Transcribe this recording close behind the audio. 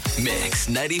Mix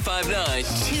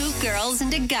 95.9. Two girls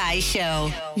and a guy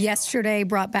show. Yesterday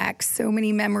brought back so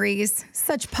many memories,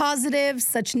 such positive,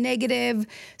 such negative,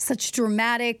 such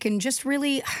dramatic, and just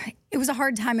really, it was a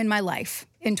hard time in my life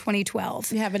in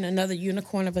 2012. You having another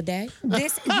unicorn of a day?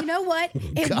 You know what?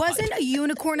 It wasn't a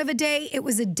unicorn of a day. It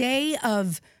was a day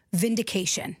of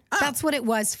vindication. That's what it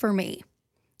was for me.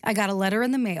 I got a letter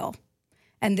in the mail,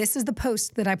 and this is the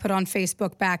post that I put on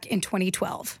Facebook back in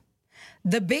 2012.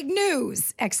 The big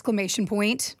news, exclamation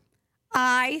point.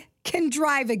 I can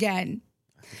drive again.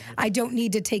 I don't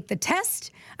need to take the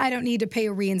test. I don't need to pay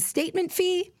a reinstatement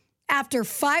fee. After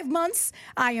 5 months,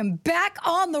 I am back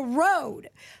on the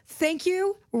road. Thank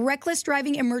you, Reckless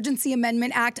Driving Emergency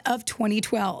Amendment Act of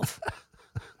 2012.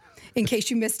 In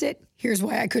case you missed it, here's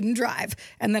why I couldn't drive.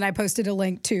 And then I posted a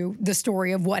link to the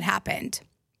story of what happened.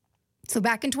 So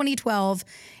back in 2012,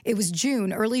 it was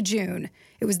June, early June.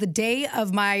 It was the day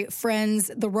of my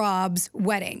friends, the Robs'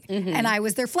 wedding. And I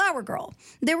was their flower girl.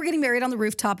 They were getting married on the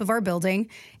rooftop of our building.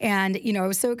 And, you know, I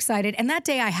was so excited. And that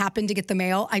day I happened to get the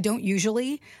mail. I don't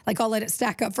usually. Like, I'll let it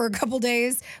stack up for a couple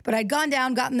days. But I'd gone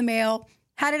down, gotten the mail,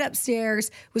 had it upstairs,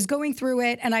 was going through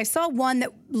it, and I saw one that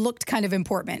looked kind of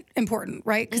important,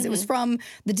 right? Because it was from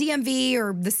the DMV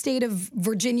or the state of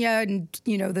Virginia and,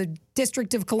 you know, the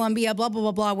District of Columbia, blah, blah,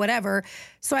 blah, blah, whatever.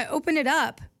 So I open it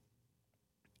up,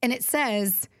 and it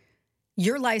says,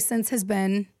 your license has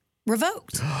been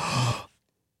revoked.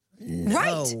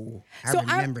 Right. I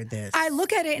remember this. I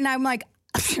look at it, and I'm like,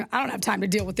 I don't have time to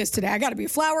deal with this today. I got to be a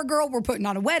flower girl. We're putting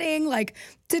on a wedding. Like,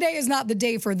 today is not the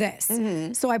day for this.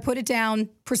 So I put it down,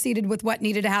 proceeded with what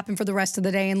needed to happen for the rest of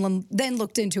the day, and then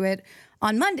looked into it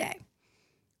on Monday.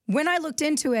 When I looked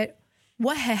into it,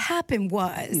 what had happened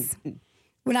was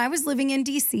when I was living in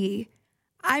D.C.,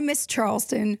 I missed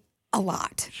Charleston a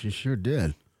lot. She sure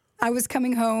did. I was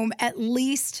coming home at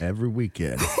least Every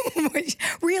weekend. which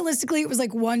realistically, it was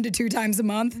like 1 to 2 times a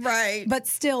month. Right. But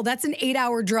still, that's an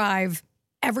 8-hour drive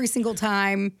every single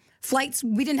time. Flights,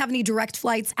 we didn't have any direct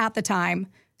flights at the time,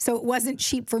 so it wasn't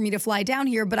cheap for me to fly down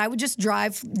here, but I would just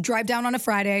drive down on a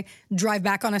Friday, drive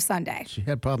back on a Sunday. She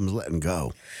had problems letting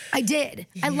go. I did.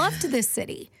 I loved this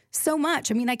city so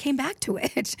much. I mean, I came back to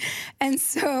it. And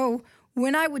so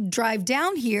when I would drive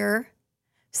down here,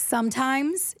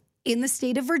 sometimes in the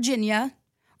state of Virginia,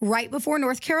 right before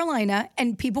North Carolina,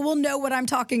 and people will know what I'm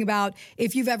talking about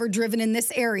if you've ever driven in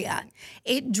this area,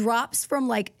 it drops from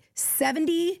like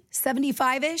 70,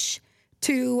 75-ish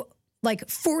to like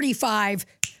 45,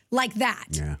 like that.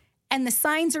 Yeah. And the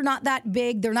signs are not that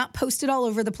big. They're not posted all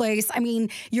over the place. I mean,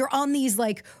 you're on these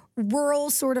like rural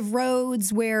sort of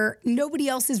roads where nobody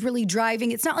else is really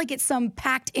driving. It's not like it's some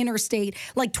packed interstate,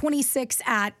 like 26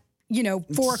 at,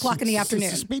 4 o'clock in the afternoon.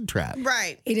 It's a speed trap.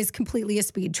 Right. It is completely a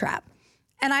speed trap.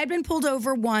 And I had been pulled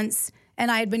over once, and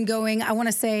I had been going, I want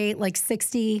to say like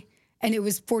 60, and it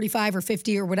was 45 or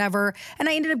 50 or whatever. And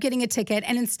I ended up getting a ticket.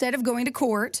 And instead of going to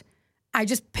court, I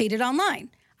just paid it online.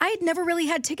 I had never really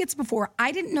had tickets before.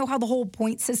 I didn't know how the whole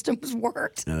point systems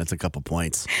worked. No, that's a couple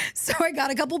points. So I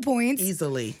got a couple points.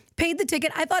 Easily. Paid the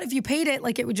ticket. I thought if you paid it,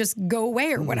 like it would just go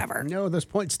away or whatever. No, those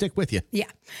points stick with you. Yeah.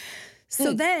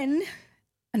 So then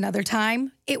another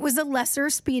time, it was a lesser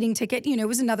speeding ticket. It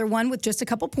was another one with just a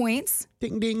couple points.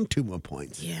 Ding, ding, 2 more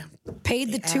points. Yeah.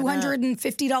 Paid the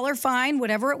 $250 fine,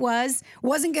 whatever it was.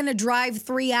 Wasn't going to drive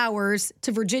 3 hours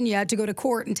to Virginia to go to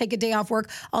court and take a day off work.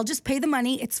 I'll just pay the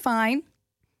money. It's fine.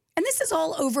 And this is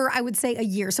all over, I would say, a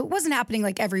year. So it wasn't happening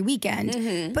like every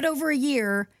weekend, but over a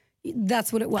year,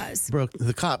 that's what it was. Bro,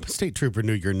 the state trooper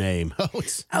knew your name. They're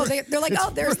like,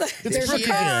 there's the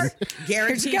car.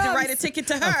 Guaranteed to write a ticket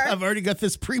to her. I've already got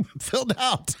this pre-filled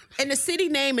out. And the city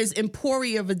name is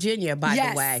Emporia, Virginia, by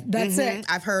the way. That's it.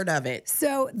 I've heard of it.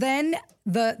 So then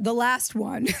the last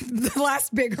one, the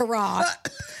last big hurrah,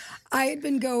 I had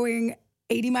been going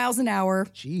 80 miles an hour.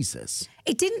 Jesus.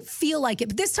 It didn't feel like it,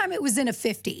 but this time it was in a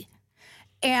 50.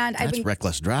 And That's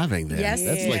reckless driving then. Yes.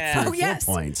 That's like 3 or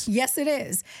 4 points. Yes, it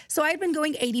is. So I had been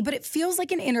going 80, but it feels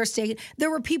like an interstate. There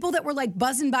were people that were like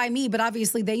buzzing by me, but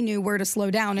obviously they knew where to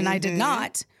slow down, and I did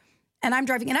not. And I'm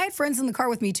driving. And I had friends in the car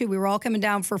with me, too. We were all coming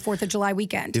down for 4th of July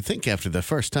weekend. You think after the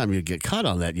first time you get caught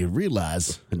on that, you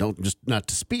realize not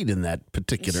to speed in that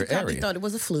particular She probably area. thought it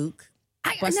was a fluke.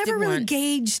 I never really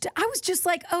gauged. I was just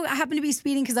like, I happened to be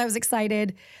speeding because I was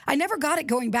excited. I never got it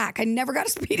going back. I never got a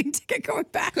speeding ticket going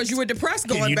back. Because you were depressed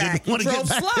And going you back. didn't want to drove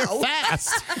get back slow. there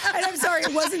fast. And I'm sorry,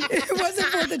 it wasn't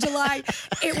 4th of July.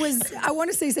 It was, I want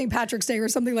to say St. Patrick's Day or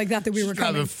something like that we were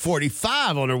Driving coming.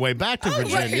 45 on her way back to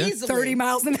Virginia. easily. 30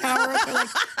 miles an hour. They're like,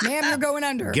 ma'am, you're going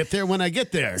under. Get there when I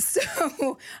get there.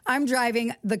 So I'm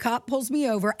driving. The cop pulls me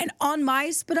over, and on my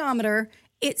speedometer,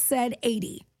 it said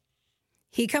 80.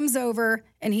 He comes over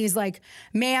and he's like,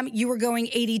 ma'am, you were going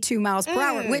 82 miles per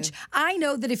hour, which I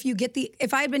know that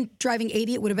if I had been driving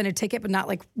 80, it would have been a ticket, but not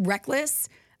like reckless.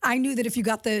 I knew that if you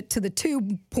got to the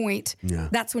 2 point,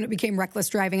 that's when it became reckless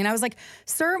driving. And I was like,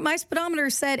 sir, my speedometer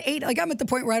said 8. Like, I'm at the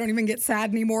point where I don't even get sad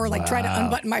anymore. Like, try to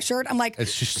unbutton my shirt. I'm like, and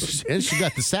she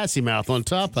got the sassy mouth on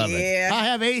top of it. I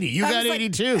have 80. You got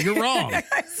 82. You're wrong.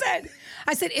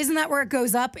 I said, isn't that where it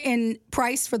goes up in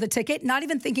price for the ticket? Not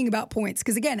even thinking about points.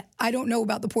 Because again, I don't know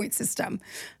about the point system.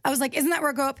 I was like, isn't that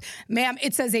where it go up? Ma'am,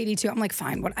 it says 82. I'm like,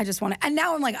 fine. I just want to. And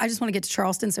now I'm like, I just want to get to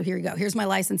Charleston. So here you go. Here's my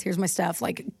license. Here's my stuff.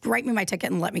 Like, write me my ticket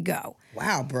and let me go.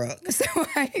 Wow, Brooke. So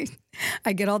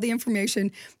I get all the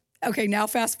information. Okay, now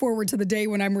fast forward to the day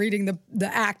when I'm reading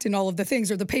the act and all of the things,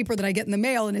 or the paper that I get in the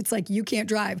mail, and it's like, you can't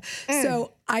drive.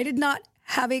 So I did not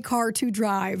have a car to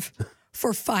drive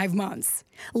for 5 months.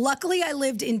 Luckily, I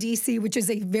lived in D.C., which is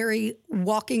a very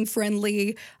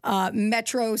walking-friendly,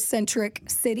 metro-centric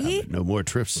city. No more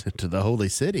trips to the holy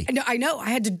city. No, I know.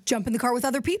 I had to jump in the car with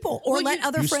other people or let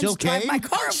other friends drive my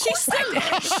car. Of course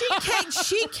I did.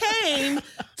 She came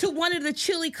to one of the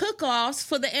chili cook-offs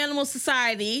for the Animal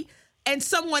Society, and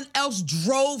someone else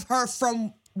drove her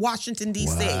from Washington,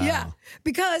 D.C. Wow. Yeah,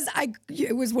 because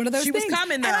it was one of those She things. was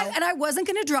coming, though. And I wasn't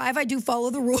going to drive. I do follow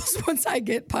the rules once I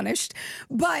get punished.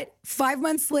 But 5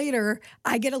 months later,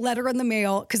 I get a letter in the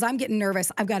mail because I'm getting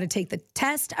nervous. I've got to take the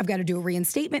test. I've got to do a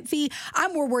reinstatement fee.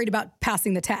 I'm more worried about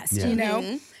passing the test, you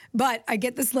know? But I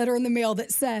get this letter in the mail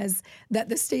that says that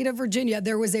the state of Virginia,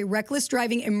 there was a Reckless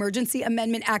Driving Emergency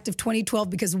Amendment Act of 2012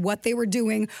 because what they were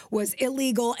doing was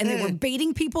illegal and they were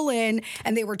baiting people in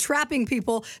and they were trapping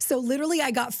people. So literally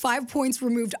I got 5 points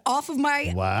removed off of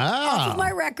my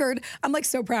record. I'm like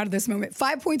so proud of this moment.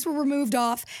 5 points were removed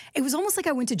off. It was almost like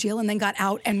I went to jail and then got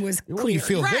out and was cleared. Well, you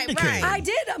feel vindicated. I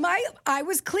did. I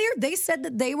was cleared. They said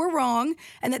that they were wrong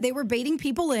and that they were baiting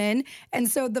people in.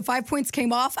 And so the 5 points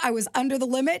came off. I was under the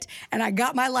limit and I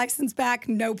got my license back.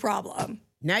 No problem.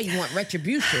 Now you want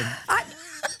retribution.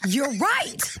 You're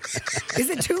right.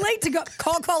 Is it too late to go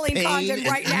call Colleen Condon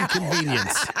right now?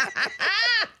 Inconvenience.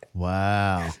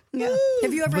 Wow. Yeah.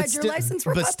 Have you ever had your license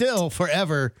revoked? But still,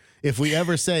 forever, if we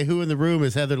ever say who in the room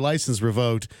has had their license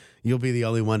revoked, you'll be the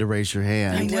only one to raise your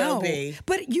hand. I know. will be.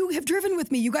 But you have driven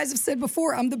with me. You guys have said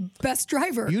before I'm the best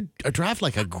driver. You drive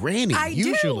like a granny, I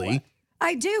usually. do.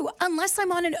 I do, unless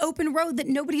I'm on an open road that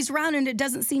nobody's around and it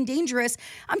doesn't seem dangerous.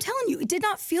 I'm telling you, it did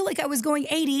not feel like I was going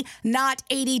 80, not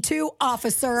 82,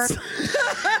 officer.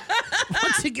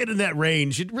 Once you get in that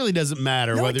range, it really doesn't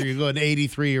matter whether you're going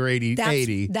 83 or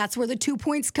 80. That's where the 2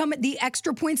 points come. The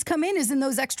extra points come in is in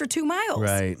those extra 2 miles.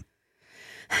 Right.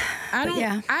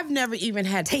 I've never even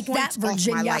had Take points that, off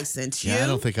Virginia. my license. You? Yeah, I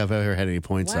don't think I've ever had any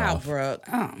points Wow, off. Brooke.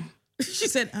 Oh. She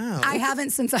said, oh. I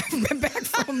haven't since I've been back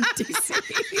from D.C.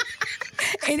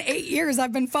 In 8 years,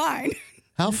 I've been fine.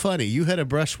 How funny. You had a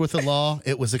brush with the law,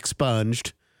 it was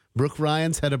expunged. Brooke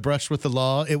Ryans had a brush with the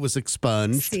law, it was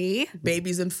expunged. See?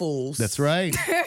 Babies and fools. That's right.